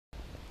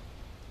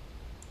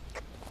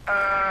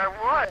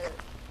What?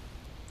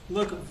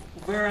 Look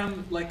where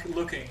I'm like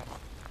looking.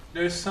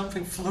 There's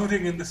something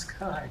floating in the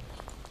sky.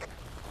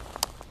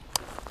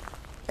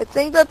 I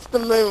think that's the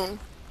moon.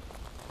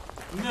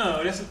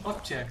 No, there's an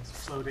object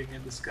floating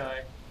in the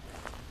sky.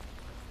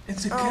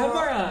 It's a Oh,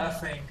 camera, I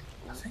think.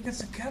 I think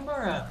it's a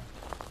camera.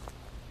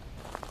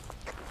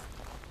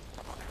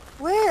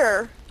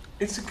 where?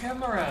 It's a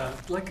camera,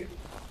 like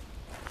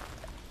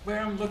where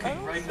I'm I looking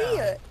don't right see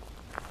now. it.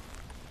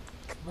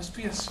 Must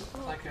be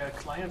like a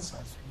client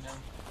side thing now.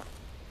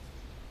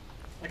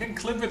 I can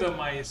clip it on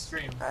my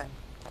stream.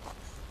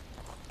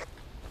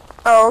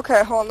 Oh,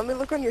 okay, hold on, let me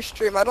look on your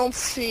stream. I don't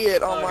see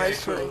it on my Okay,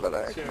 stream, cool. but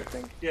I Sure.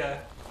 think... Yeah.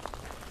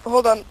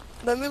 Hold on,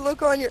 let me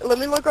look on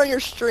your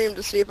stream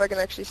to see if I can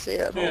actually see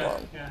it. Hold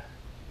on. Yeah.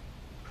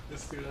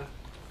 Let's do that.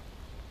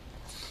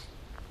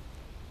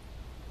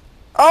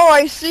 Oh,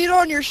 I see it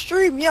on your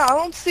stream. Yeah, I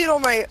don't see it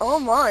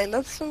on mine.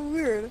 That's so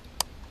weird.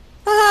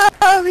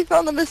 Ah, we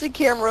found the missing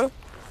camera.